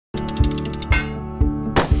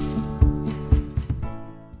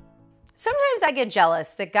Sometimes I get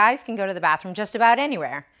jealous that guys can go to the bathroom just about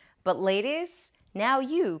anywhere. But ladies, now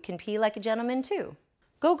you can pee like a gentleman too.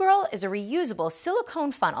 GoGirl is a reusable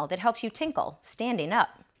silicone funnel that helps you tinkle standing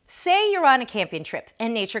up. Say you're on a camping trip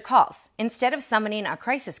and nature calls. Instead of summoning a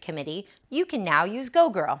crisis committee, you can now use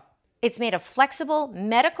GoGirl. It's made of flexible,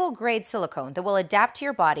 medical-grade silicone that will adapt to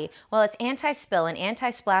your body, while its anti-spill and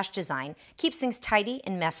anti-splash design keeps things tidy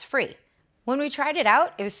and mess-free. When we tried it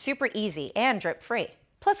out, it was super easy and drip-free.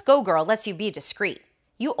 Plus, GoGirl lets you be discreet.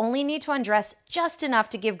 You only need to undress just enough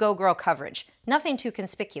to give GoGirl coverage, nothing too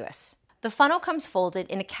conspicuous. The funnel comes folded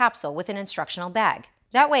in a capsule with an instructional bag.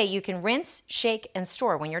 That way you can rinse, shake, and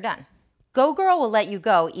store when you're done. GoGirl will let you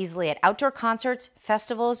go easily at outdoor concerts,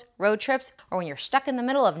 festivals, road trips, or when you're stuck in the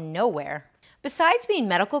middle of nowhere. Besides being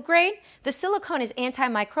medical grade, the silicone is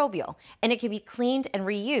anti-microbial, and it can be cleaned and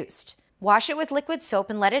reused. Wash it with liquid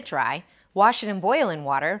soap and let it dry, wash it in boiling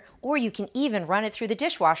water, or you can even run it through the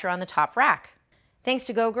dishwasher on the top rack. Thanks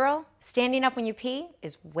to GoGirl, standing up when you pee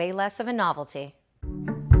is way less of a novelty.